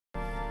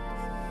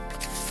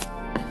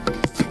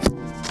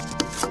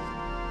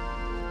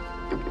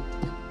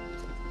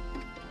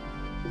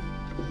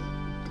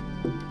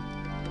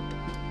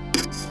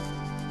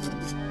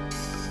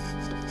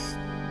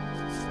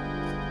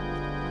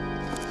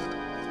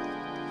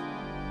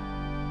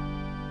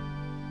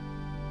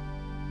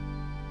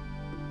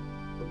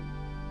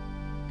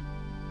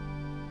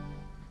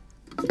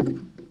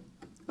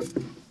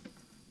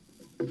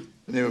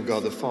In the name of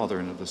God the Father,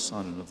 and of the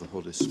Son, and of the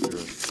Holy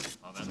Spirit.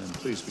 Amen. Amen.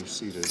 Please be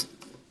seated.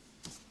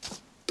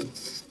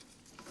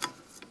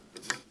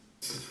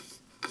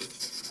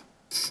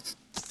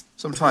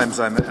 Sometimes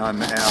I'm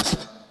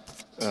asked,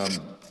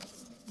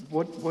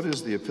 what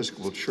is the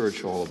Episcopal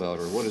Church all about,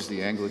 or what is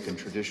the Anglican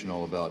tradition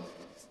all about?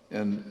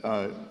 And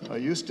I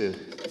used to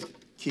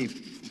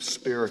keep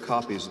spare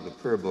copies of the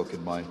prayer book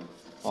in my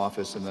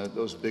office, and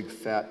those big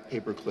fat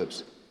paper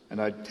clips.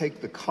 And I'd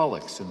take the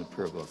collects in the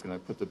prayer book, and I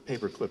put the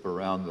paper clip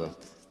around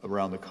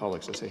the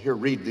collects. I say, here,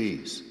 read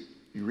these.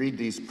 You read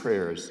these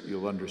prayers,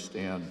 you'll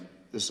understand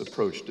this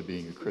approach to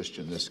being a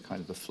Christian, this kind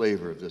of the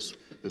flavor of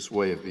this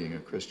way of being a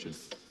Christian.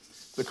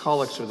 The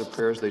collects are the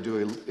prayers.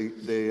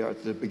 They are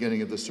at the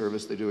beginning of the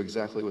service. They do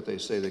exactly what they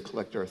say. They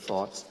collect our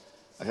thoughts.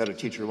 I had a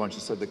teacher once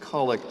who said the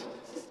collect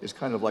is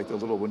kind of like the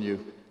little, when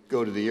you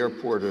go to the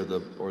airport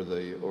or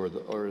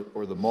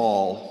the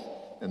mall,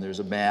 and there's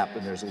a map,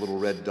 and there's a little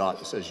red dot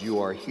that says, you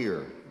are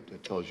here.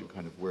 It tells you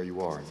kind of where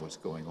you are and what's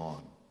going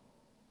on.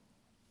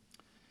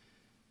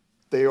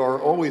 They are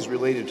always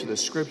related to the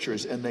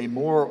scriptures, and they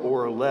more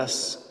or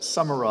less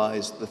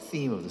summarize the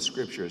theme of the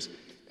scriptures.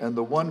 And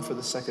the one for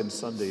the second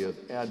Sunday of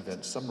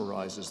Advent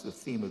summarizes the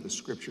theme of the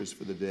scriptures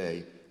for the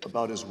day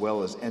about as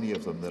well as any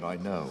of them that I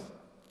know.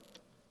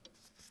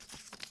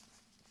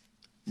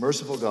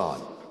 Merciful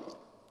God,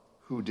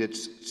 who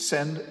didst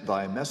send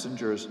thy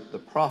messengers, the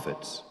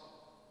prophets,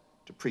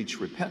 to preach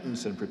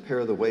repentance and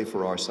prepare the way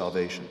for our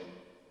salvation.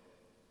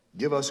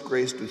 Give us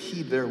grace to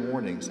heed their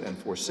warnings and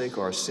forsake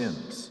our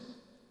sins,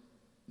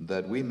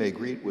 that we may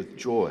greet with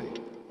joy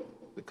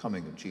the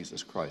coming of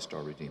Jesus Christ,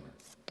 our Redeemer,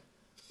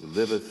 who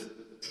liveth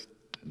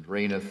and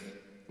reigneth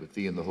with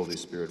thee in the Holy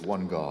Spirit,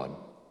 one God,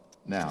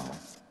 now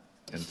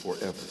and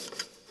forever.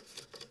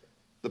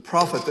 The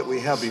prophet that we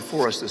have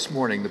before us this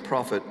morning, the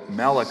prophet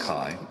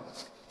Malachi,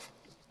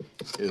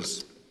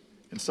 is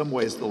in some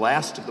ways the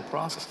last of the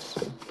prophets.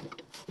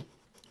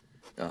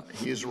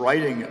 He is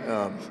writing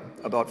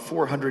about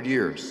 400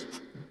 years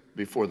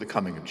before the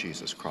coming of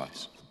Jesus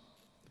Christ.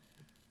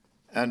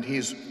 And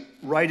he's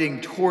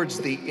writing towards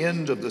the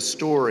end of the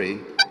story,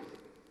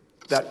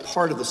 that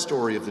part of the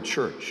story of the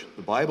church.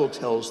 The Bible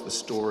tells the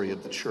story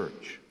of the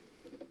church.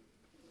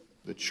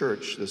 The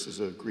church, this is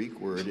a Greek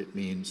word,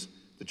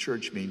 the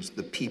church means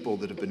the people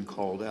that have been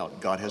called out.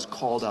 God has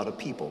called out a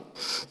people.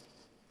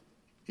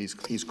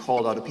 He's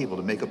called out a people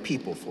to make a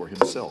people for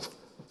himself,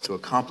 to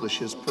accomplish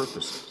his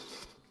purposes.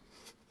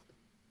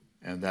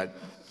 And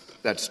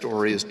that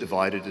story is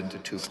divided into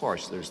two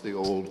parts. There's the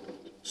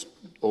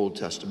Old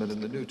Testament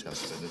and the New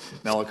Testament.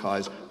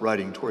 Malachi's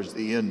writing towards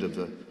the end of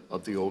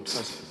the Old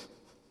Testament.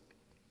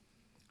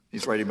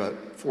 He's writing about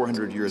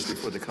 400 years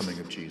before the coming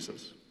of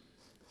Jesus.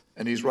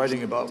 And he's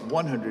writing about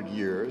 100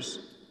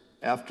 years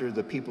after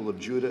the people of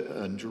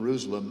Judah and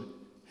Jerusalem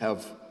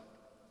have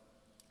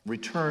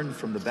returned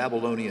from the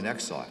Babylonian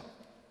exile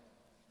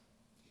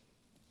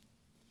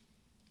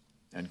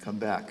and come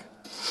back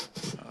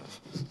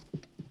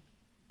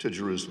to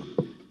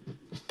Jerusalem.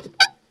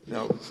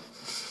 Now,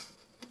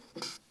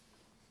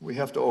 we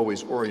have to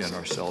always orient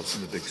ourselves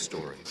in the big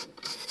story.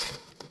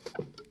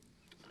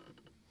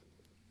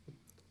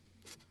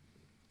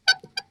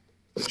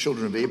 The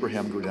children of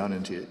Abraham go down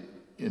into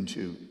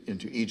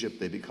Egypt.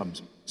 They become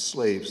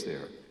slaves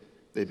there.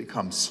 They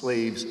become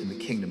slaves in the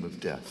kingdom of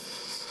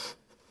death.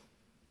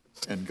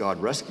 And God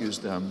rescues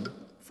them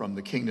from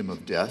the kingdom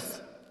of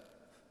death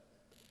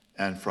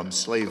and from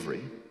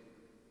slavery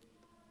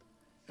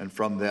and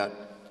from that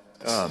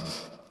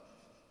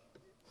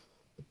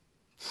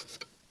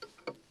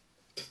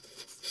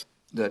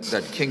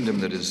that kingdom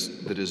that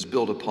is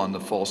built upon the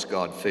false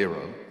god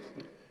Pharaoh.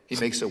 He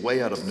makes a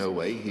way out of no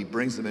way. He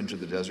brings them into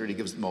the desert. He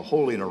gives them a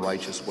holy and a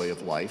righteous way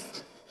of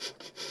life.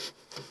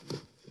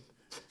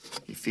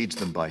 He feeds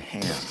them by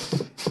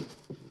hand,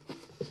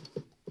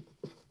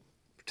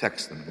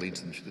 protects them,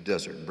 leads them to the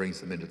desert, and brings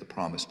them into the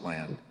promised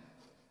land.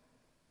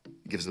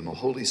 He gives them a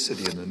holy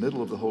city. In the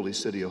middle of the holy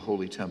city, a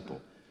holy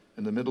temple.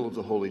 In the middle of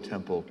the holy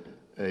temple,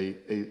 a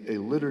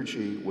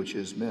liturgy which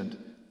is meant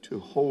to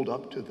hold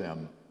up to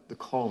them the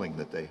calling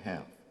that they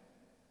have,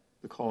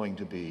 the calling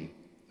to be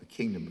a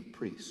kingdom of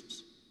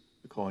priests,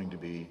 the calling to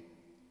be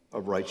a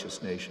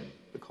righteous nation,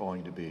 the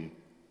calling to be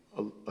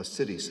a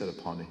city set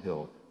upon a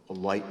hill, a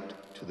light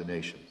to the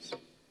nations,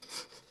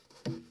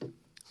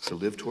 to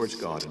live towards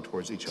God and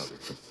towards each other.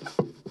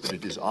 But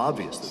it is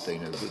obvious that they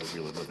know who the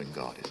real and living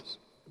God is.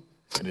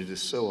 And it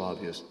is so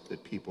obvious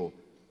that people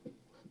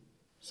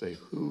say,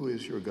 who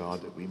is your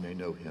God, that we may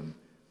know him,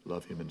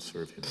 love him, and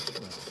serve him as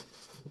well?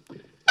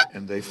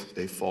 And they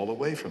fall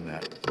away from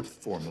that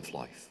form of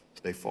life.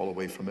 They fall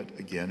away from it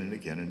again and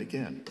again and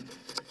again.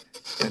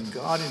 And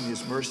God in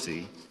his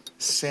mercy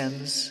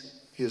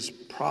sends his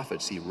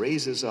prophets. He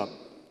raises up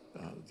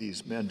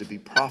these men to be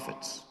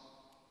prophets.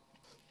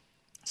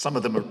 Some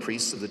of them are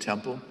priests of the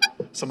temple.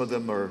 Some of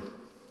them are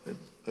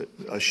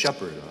a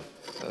shepherd,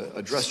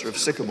 a dresser of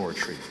sycamore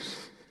trees.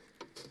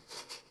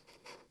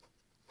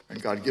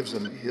 And God gives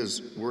them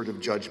his word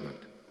of judgment.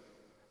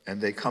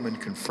 And they come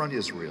and confront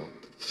Israel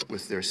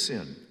with their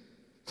sin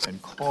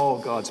and call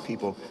God's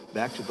people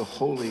back to the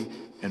holy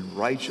and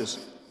righteous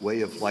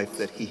way of life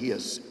that he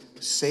has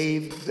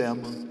saved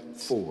them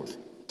for.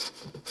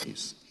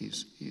 He's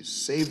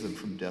saved them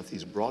from death,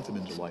 he's brought them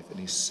into life, and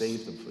he's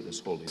saved them for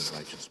this holy and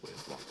righteous way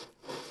of life.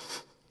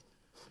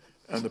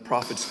 And the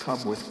prophets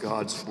come with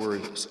God's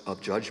words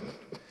of judgment.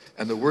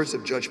 And the words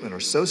of judgment are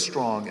so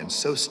strong and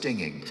so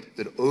stinging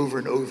that over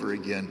and over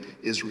again,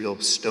 Israel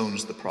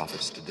stones the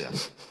prophets to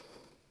death.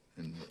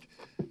 And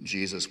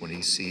Jesus, when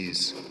he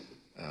sees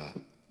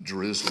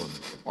Jerusalem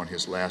on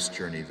his last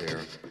journey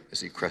there,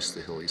 as he crests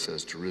the hill, he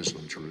says,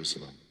 "Jerusalem,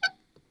 Jerusalem,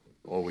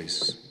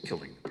 always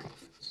killing the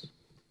prophets."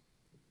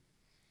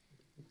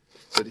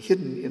 But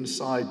hidden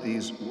inside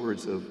these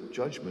words of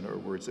judgment are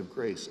words of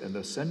grace. And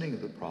the sending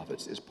of the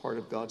prophets is part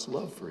of God's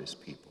love for his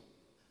people,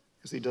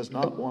 because he does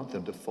not want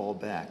them to fall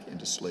back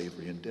into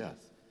slavery and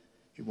death.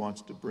 He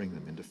wants to bring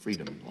them into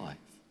freedom and life.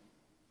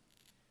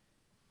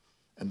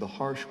 And the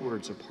harsh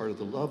words are part of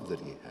the love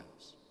that he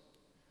has.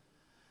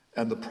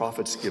 And the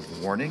prophets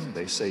give warning.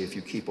 They say, if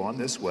you keep on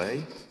this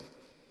way,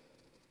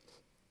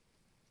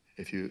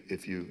 if you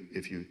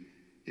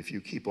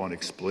keep on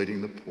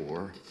exploiting the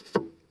poor,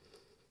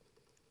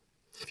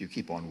 if you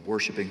keep on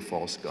worshiping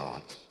false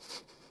gods,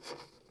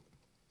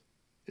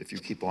 if you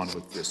keep on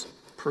with this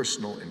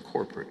personal and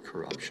corporate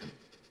corruption,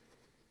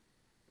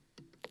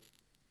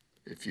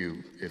 if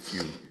you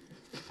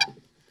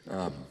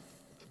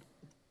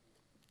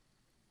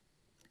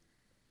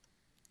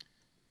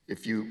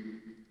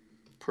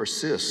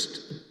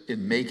persist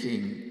in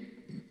making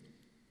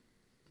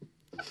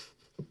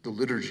the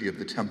liturgy of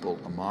the temple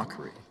a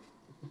mockery,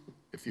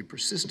 if you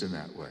persist in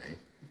that way,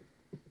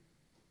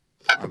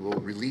 I will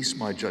release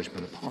my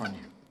judgment upon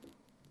you,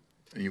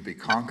 and you'll be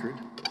conquered,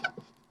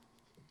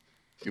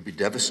 you'll be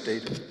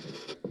devastated,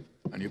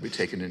 and you'll be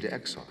taken into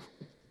exile.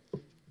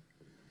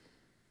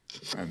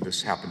 And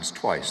this happens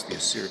twice. The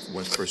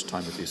first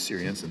time with the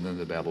Assyrians and then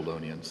the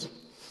Babylonians.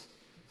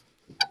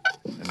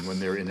 And when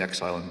they're in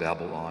exile in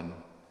Babylon,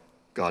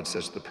 God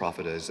says to the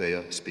prophet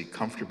Isaiah, "Speak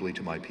comfortably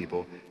to my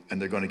people," and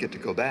they're going to get to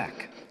go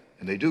back.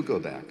 And they do go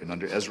back. And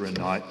under Ezra and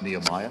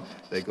Nehemiah,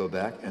 they go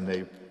back and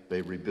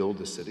they rebuild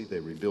the city,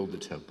 they rebuild the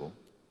temple.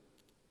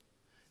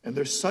 And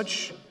there's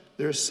such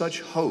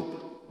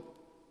hope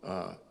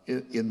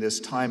in this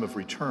time of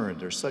return.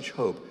 There's such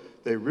hope.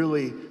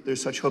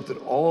 There's such hope that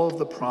all of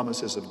the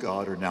promises of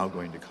God are now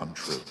going to come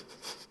true.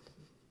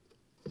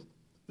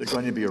 They're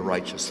going to be a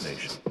righteous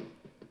nation.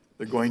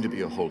 They're going to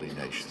be a holy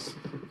nation.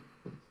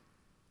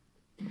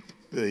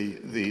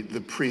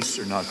 The priests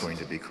are not going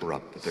to be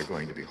corrupt, but they're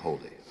going to be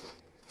holy.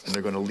 And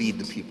they're going to lead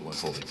the people in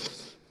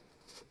holiness.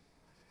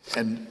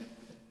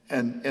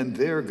 And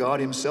there God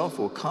himself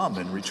will come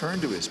and return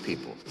to his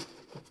people.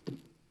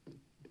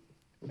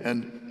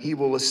 And he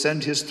will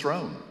ascend his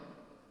throne.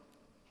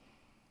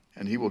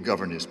 And he will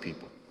govern his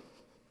people.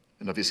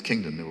 And of his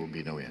kingdom there will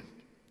be no end.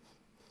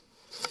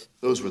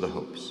 Those were the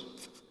hopes.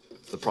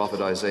 The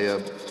prophet Isaiah,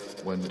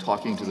 when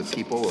talking to the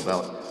people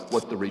about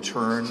what the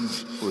return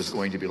was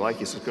going to be like,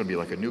 he said it's going to be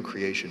like a new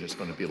creation. It's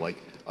going to be like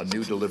a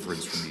new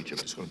deliverance from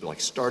Egypt. It's going to be like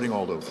starting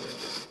all over.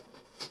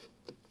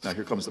 Now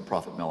here comes the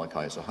prophet Malachi.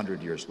 It's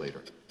 100 years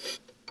later.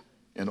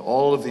 And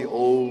all of the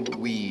old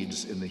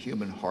weeds in the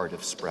human heart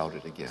have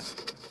sprouted again.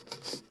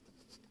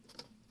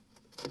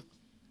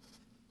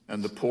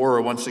 And the poor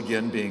are once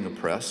again being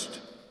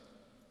oppressed.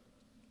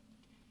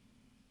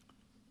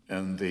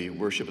 And the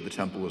worship of the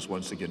temple is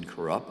once again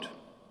corrupt.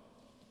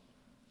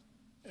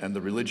 And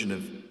the religion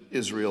of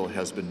Israel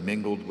has been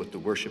mingled with the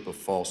worship of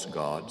false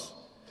gods.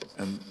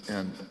 And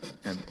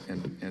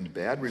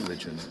bad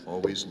religion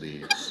always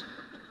leads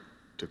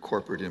to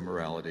corporate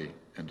immorality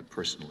and to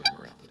personal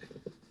immorality.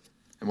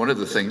 And one of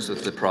the things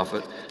that the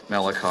prophet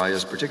Malachi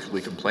is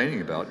particularly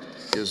complaining about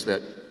is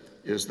that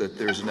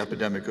there's an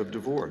epidemic of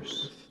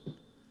divorce.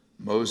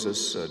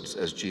 Moses,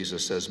 as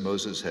Jesus says,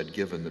 Moses had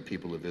given the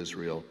people of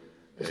Israel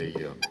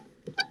a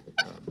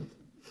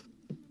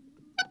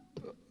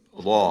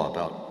law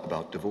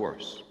about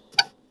divorce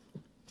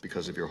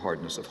because of your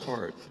hardness of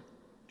heart,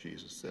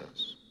 Jesus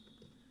says.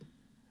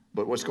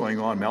 But what's going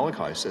on,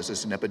 Malachi says,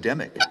 is an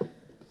epidemic.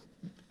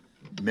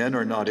 Men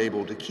are not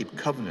able to keep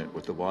covenant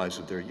with the wives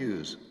of their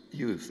youth,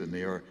 and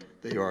they are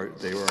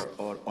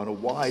on a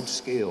wide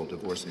scale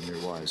divorcing their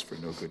wives for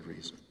no good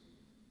reason,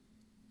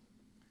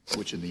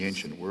 which in the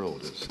ancient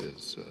world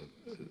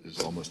is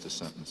almost a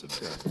sentence of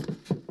death.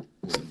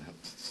 Women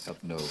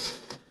have no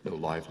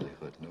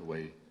livelihood,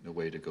 no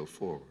way to go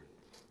forward.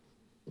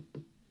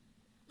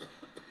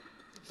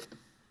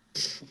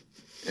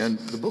 And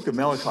the book of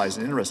Malachi is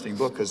an interesting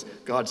book because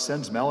God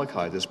sends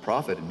Malachi, this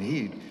prophet, and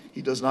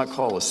He does not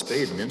call a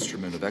spade an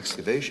instrument of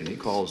excavation. He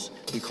calls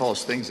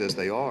things as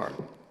they are.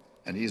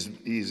 And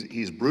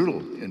he's brutal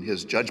in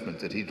his judgment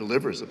that he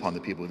delivers upon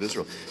the people of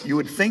Israel. You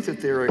would think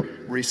that their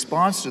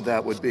response to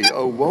that would be,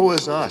 oh, woe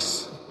is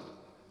us.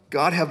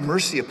 God have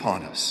mercy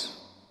upon us.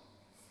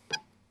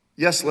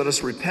 Yes, let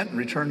us repent and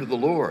return to the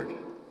Lord.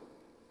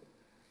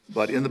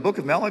 But in the book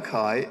of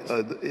Malachi,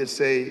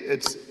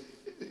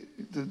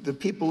 the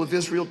people of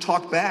Israel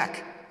talk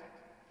back.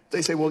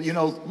 They say, well,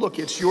 look,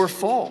 it's your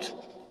fault.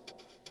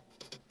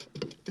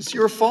 It's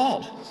your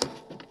fault.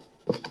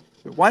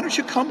 Why don't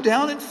you come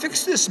down and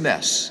fix this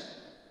mess?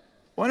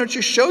 Why don't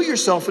you show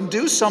yourself and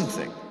do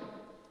something?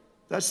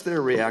 That's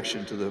their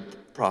reaction to the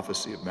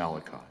prophecy of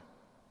Malachi.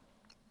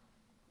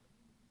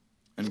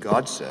 And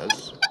God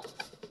says,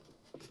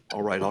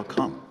 all right, I'll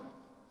come.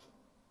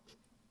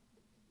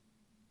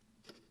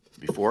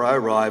 Before I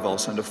arrive, I'll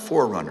send a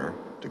forerunner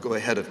to go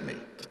ahead of me,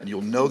 and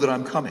you'll know that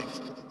I'm coming.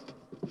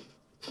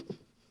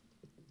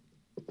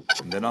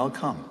 And then I'll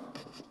come.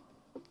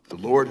 The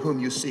Lord whom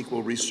you seek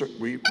will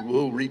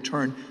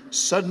return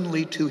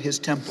suddenly to his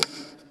temple.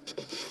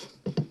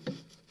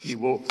 He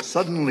will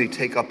suddenly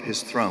take up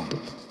his throne.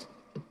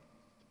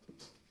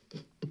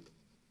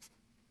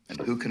 And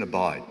who can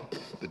abide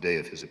the day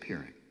of his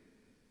appearing?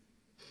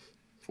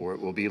 For it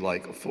will be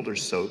like a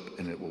fuller's soap,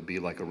 and it will be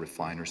like a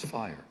refiner's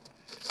fire.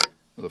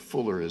 The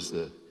fuller is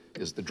the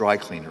dry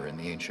cleaner in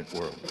the ancient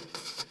world,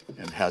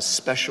 and has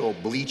special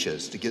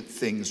bleaches to get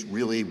things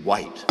really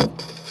white.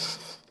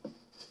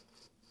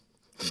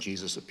 When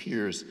Jesus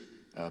appears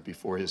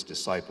before his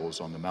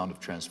disciples on the Mount of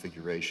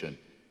Transfiguration,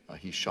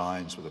 he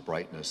shines with a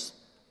brightness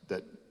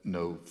that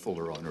no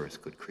fuller on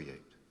earth could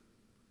create.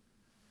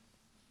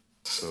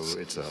 So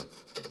it's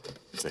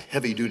a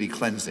heavy-duty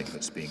cleansing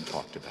that's being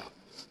talked about.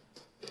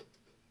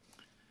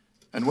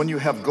 And when you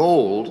have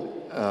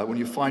gold, when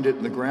you find it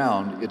in the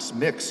ground, it's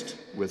mixed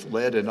with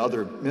lead and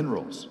other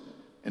minerals.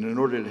 And in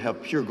order to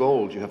have pure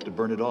gold, you have to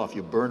burn it off.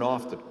 You burn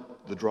off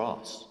the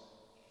dross.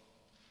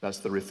 That's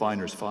the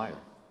refiner's fire.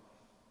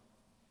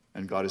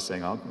 And God is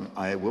saying,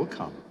 I will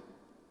come,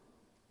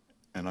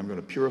 and I'm going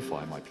to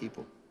purify my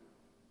people,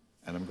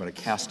 and I'm going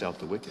to cast out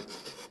the wicked,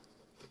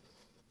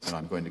 and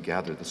I'm going to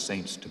gather the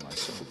saints to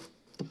myself.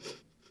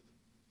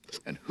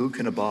 And who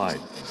can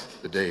abide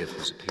the day of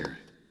his appearing?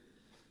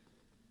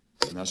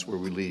 And that's where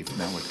we leave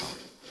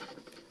Malachi.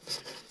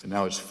 And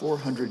now it's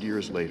 400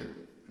 years later,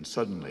 and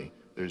suddenly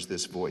there's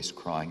this voice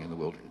crying in the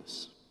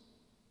wilderness,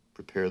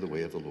 prepare the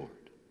way of the Lord.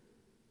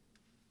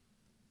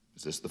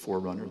 Is this the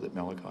forerunner that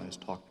Malachi has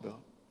talked about?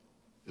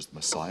 Is the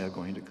Messiah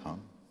going to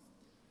come?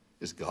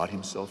 Is God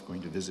himself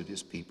going to visit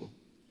his people?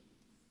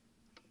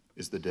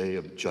 Is the day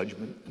of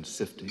judgment and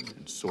sifting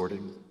and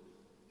sorting?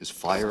 Is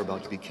fire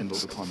about to be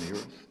kindled upon the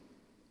earth?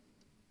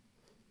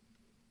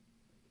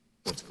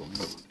 What's going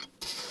on?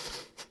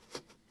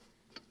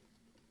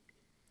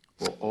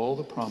 Well, all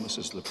the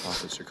promises of the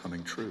prophets are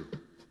coming true.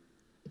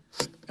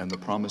 And the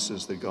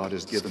promises that God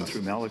has given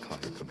through Malachi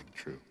are coming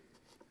true.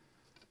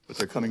 But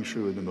they're coming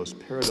true in the most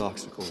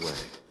paradoxical way.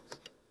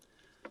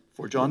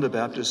 For John the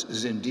Baptist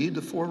is indeed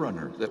the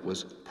forerunner that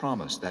was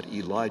promised, that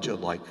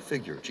Elijah-like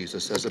figure.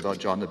 Jesus says about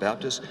John the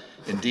Baptist,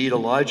 indeed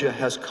Elijah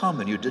has come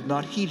and you did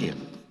not heed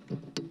him.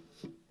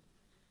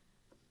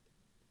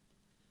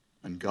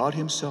 And God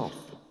himself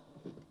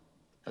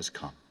has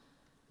come.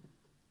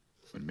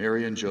 When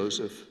Mary and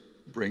Joseph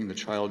bring the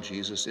child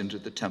Jesus into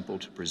the temple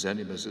to present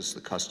him as is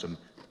the custom,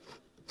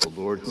 the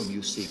Lord whom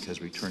you seek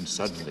has returned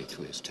suddenly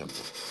to his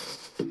temple.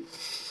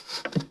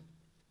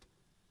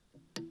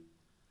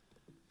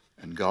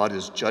 And God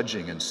is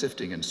judging and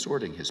sifting and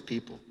sorting his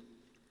people.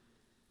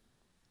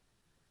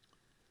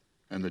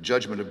 And the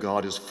judgment of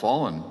God is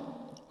fallen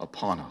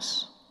upon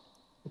us,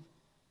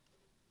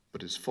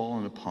 but it's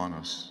fallen upon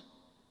us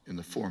in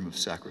the form of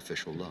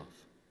sacrificial love.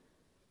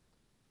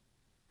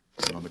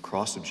 And on the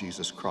cross of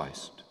Jesus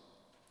Christ,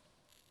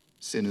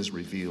 sin is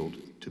revealed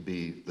to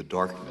be the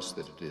darkness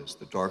that it is,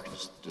 the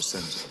darkness that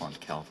descends upon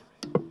Calvary.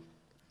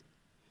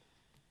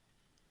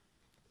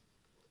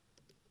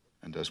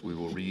 And as we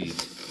will read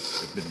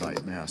at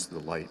midnight mass, the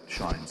light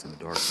shines in the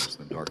darkness,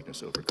 and the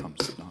darkness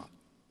overcomes it not.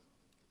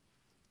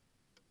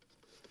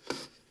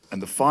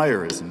 And the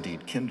fire is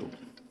indeed kindled.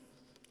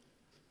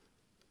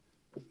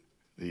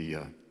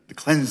 The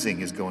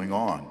cleansing is going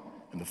on,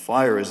 and the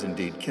fire is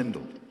indeed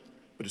kindled.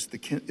 But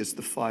it's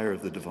the fire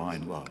of the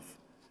divine love.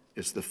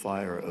 It's the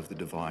fire of the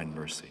divine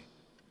mercy.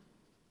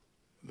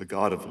 The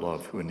God of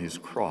love who in his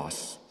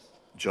cross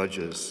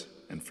judges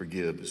and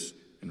forgives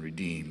and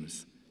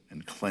redeems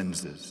and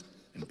cleanses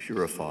and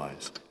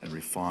purifies and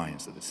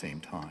refines at the same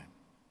time.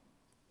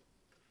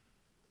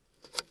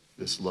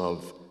 This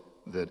love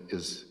that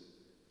is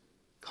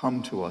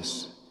come to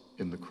us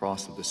in the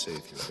cross of the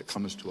Savior, that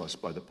comes to us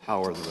by the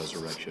power of the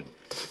resurrection,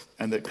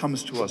 and that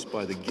comes to us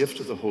by the gift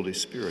of the Holy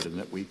Spirit, and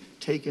that we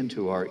take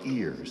into our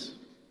ears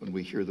when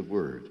we hear the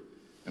word,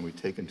 and we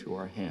take into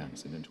our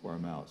hands and into our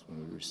mouths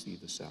when we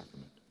receive the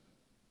sacrament.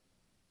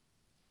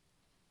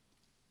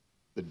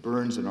 That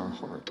burns in our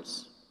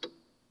hearts.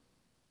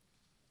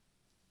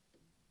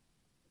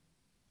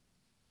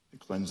 It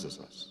cleanses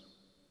us,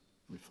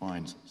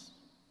 refines us,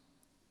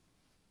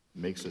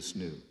 makes us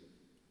new,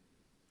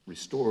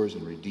 restores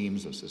and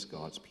redeems us as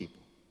God's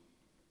people,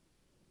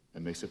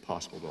 and makes it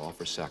possible to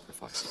offer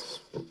sacrifices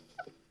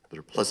that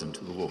are pleasant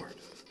to the Lord,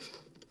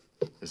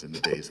 as in the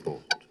days of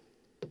old.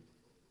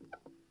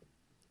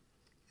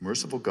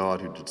 Merciful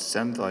God, who did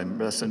send thy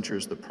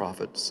messengers, the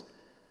prophets,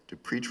 to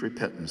preach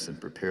repentance and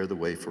prepare the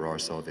way for our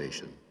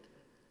salvation,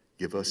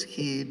 give us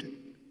heed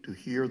to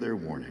hear their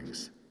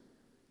warnings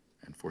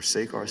and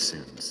forsake our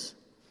sins,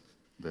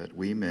 that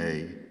we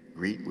may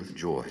greet with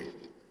joy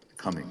the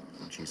coming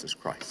of Jesus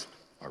Christ,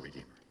 our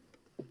Redeemer.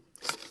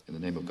 In the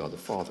name of God the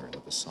Father, and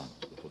of the Son,